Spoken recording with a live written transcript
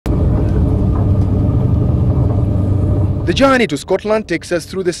The journey to Scotland takes us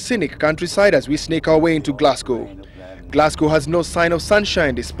through the scenic countryside as we snake our way into Glasgow. Glasgow has no sign of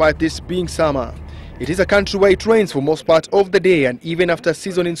sunshine despite this being summer. It is a country where it rains for most part of the day, and even after a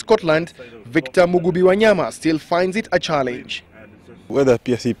season in Scotland, Victor Mugubi Wanyama still finds it a challenge. Weather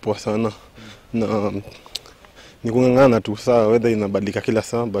pia si poa sana na ni kungangana tu saa weather inabadilika kila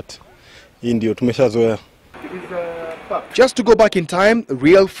saa, but hii ndio tumeshazoea. Just to go back in time,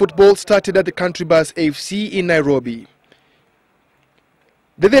 real football started at the Country Bus AFC in Nairobi.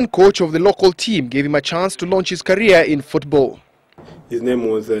 The then coach of the local team gave him a chance to launch his career in football. His name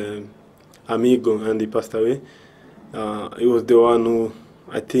was Amigo, and he passed away. He was the one who,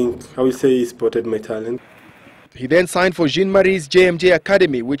 I think, I will say, he spotted my talent. He then signed for Jean-Marie's JMJ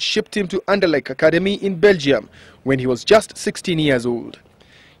Academy, which shipped him to Anderlecht Academy in Belgium when he was just 16 years old.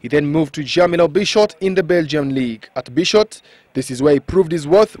 He then moved to Jamila Bichot in the Belgian league. At Bichot, this is where he proved his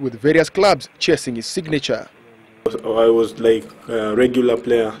worth, with various clubs chasing his signature. I was like a regular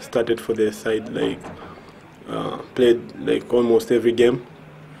player, started for the side, like played like almost every game.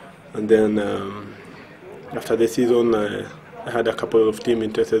 And then after the season, I had a couple of teams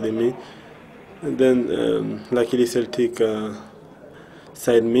interested in me. And then luckily Celtic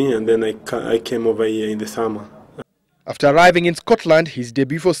signed me, and then I came over here in the summer. After arriving in Scotland, his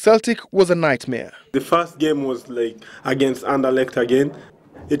debut for Celtic was a nightmare. The first game was like against Anderlecht again.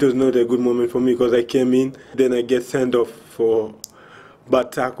 It was not a good moment for me because I came in, then I get sent off for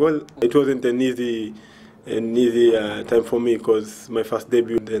bad tackle. It wasn't an easy time for me because my first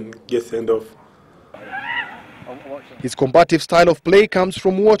debut, then get sent off. His combative style of play comes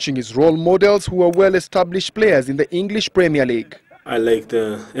from watching his role models who are well-established players in the English Premier League. I like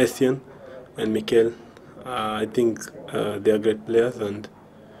Etienne and Mikel. I think they are great players, and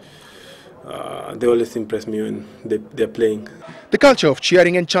they always impress me when they're playing. The culture of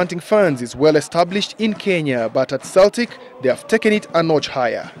cheering and chanting fans is well established in Kenya, but at Celtic, they have taken it a notch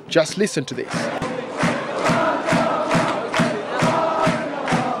higher. Just listen to this.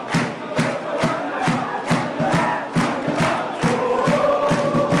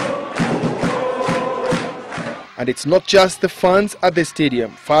 And it's not just the fans at the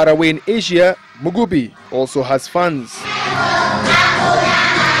stadium. Far away in Asia, Mugubi also has fans.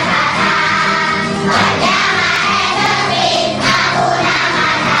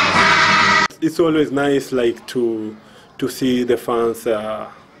 It's always nice, like to see the fans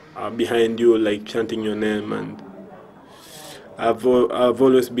behind you, like chanting your name, and I've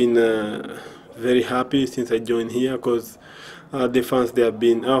always been very happy since I joined here, because the fans, they have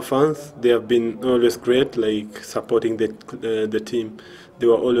been our fans. They have been always great, like supporting the team. They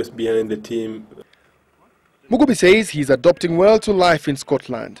were always behind the team. Mugubi says he's adapting well to life in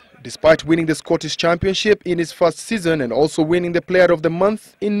Scotland. Despite winning the Scottish Championship in his first season and also winning the Player of the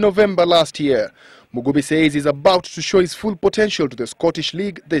Month in November last year, Mugubi says he's about to show his full potential to the Scottish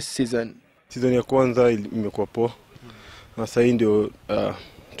League this season. Season ya kwanza imekuwa poa. Sasa hii ndio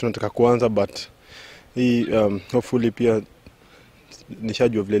tunataka kuanza, but hii hopefully pia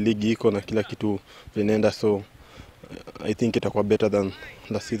nishajua vile ligi iko na kila kitu vinaenda, so I think itakuwa better than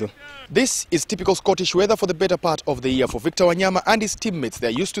last season. This is typical Scottish weather for the better part of the year for Victor Wanyama and his teammates. They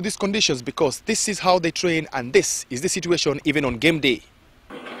are used to these conditions because this is how they train, and this is the situation even on game day.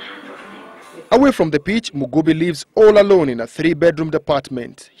 Away from the pitch, Mugubi lives all alone in a 3-bedroom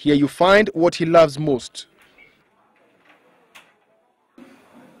apartment. Here you find what he loves most.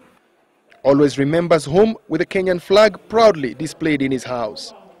 Always remembers home with a Kenyan flag proudly displayed in his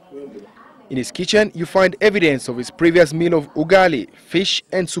house. In his kitchen, you find evidence of his previous meal of ugali, fish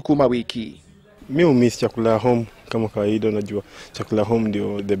and sukuma wiki. Mi miss chakula home kama kawaida, unajua chakula home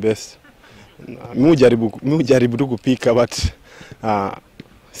ndio the best. Mi hujaribu tu kupika, but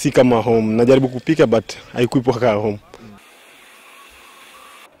si kama home. Najaribu kupika, but haikuipo kama home.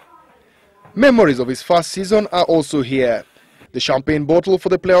 Memories of his first season are also here. The champagne bottle for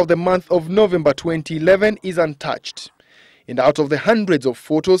the Player of the Month of November 2011 is untouched. And out of the hundreds of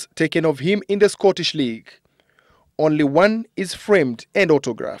photos taken of him in the Scottish League, only one is framed and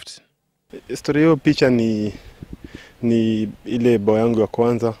autographed. Story hiyo picha ni ile bao yangu ya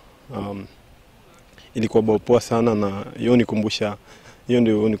kwanza. Ilikuwa bao poa sana, na hiyo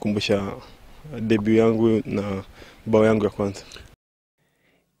ndio unikumbusha debut yangu na bao yangu ya kwanza.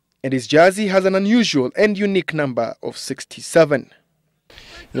 And his jersey has an unusual and unique number of 67.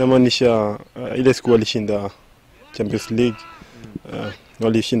 Inamaanisha ile siku walishinda Champions League,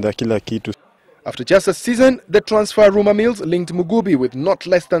 walishinda kila kitu. After just a season, the transfer rumor mills linked Mugubi with not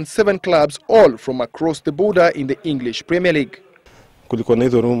less than 7 clubs, all from across the border in the English Premier League. Kulikuwa na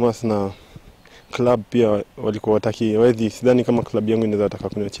hizo rumors, na club pia walikuwa wataki. Sidhani kama club yangu inaweza taka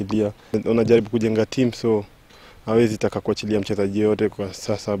kuniachilia. Unajaribu kujenga team, so hawezi taka kuachilia mchezaji yote kwa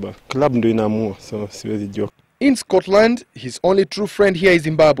sasa. Club ndio inaamua, so siwezi jua. In Scotland, his only true friend here is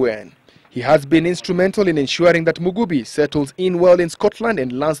Zimbabwean. He has been instrumental in ensuring that Mugubi settles in well in Scotland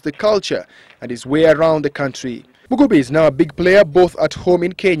and learns the culture and his way around the country. Mugubi is now a big player both at home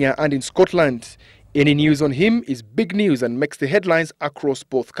in Kenya and in Scotland. Any news on him is big news and makes the headlines across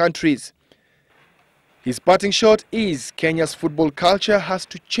both countries. His parting shot is Kenya's football culture has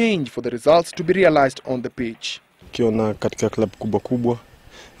to change for the results to be realized on the pitch. Ukiona katika club kubwa,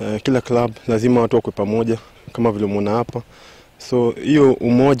 kila club lazima watu wakwe pamoja kama vile muona hapa. So hiyo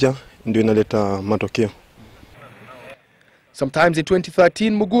umoja ndio inaleta matokeo. Sometimes in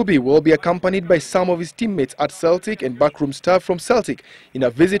 2013, Mugubi will be accompanied by some of his teammates at Celtic and backroom staff from Celtic in a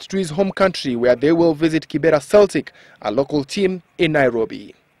visit to his home country where they will visit Kibera Celtic, a local team in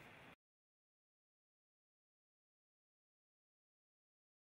Nairobi.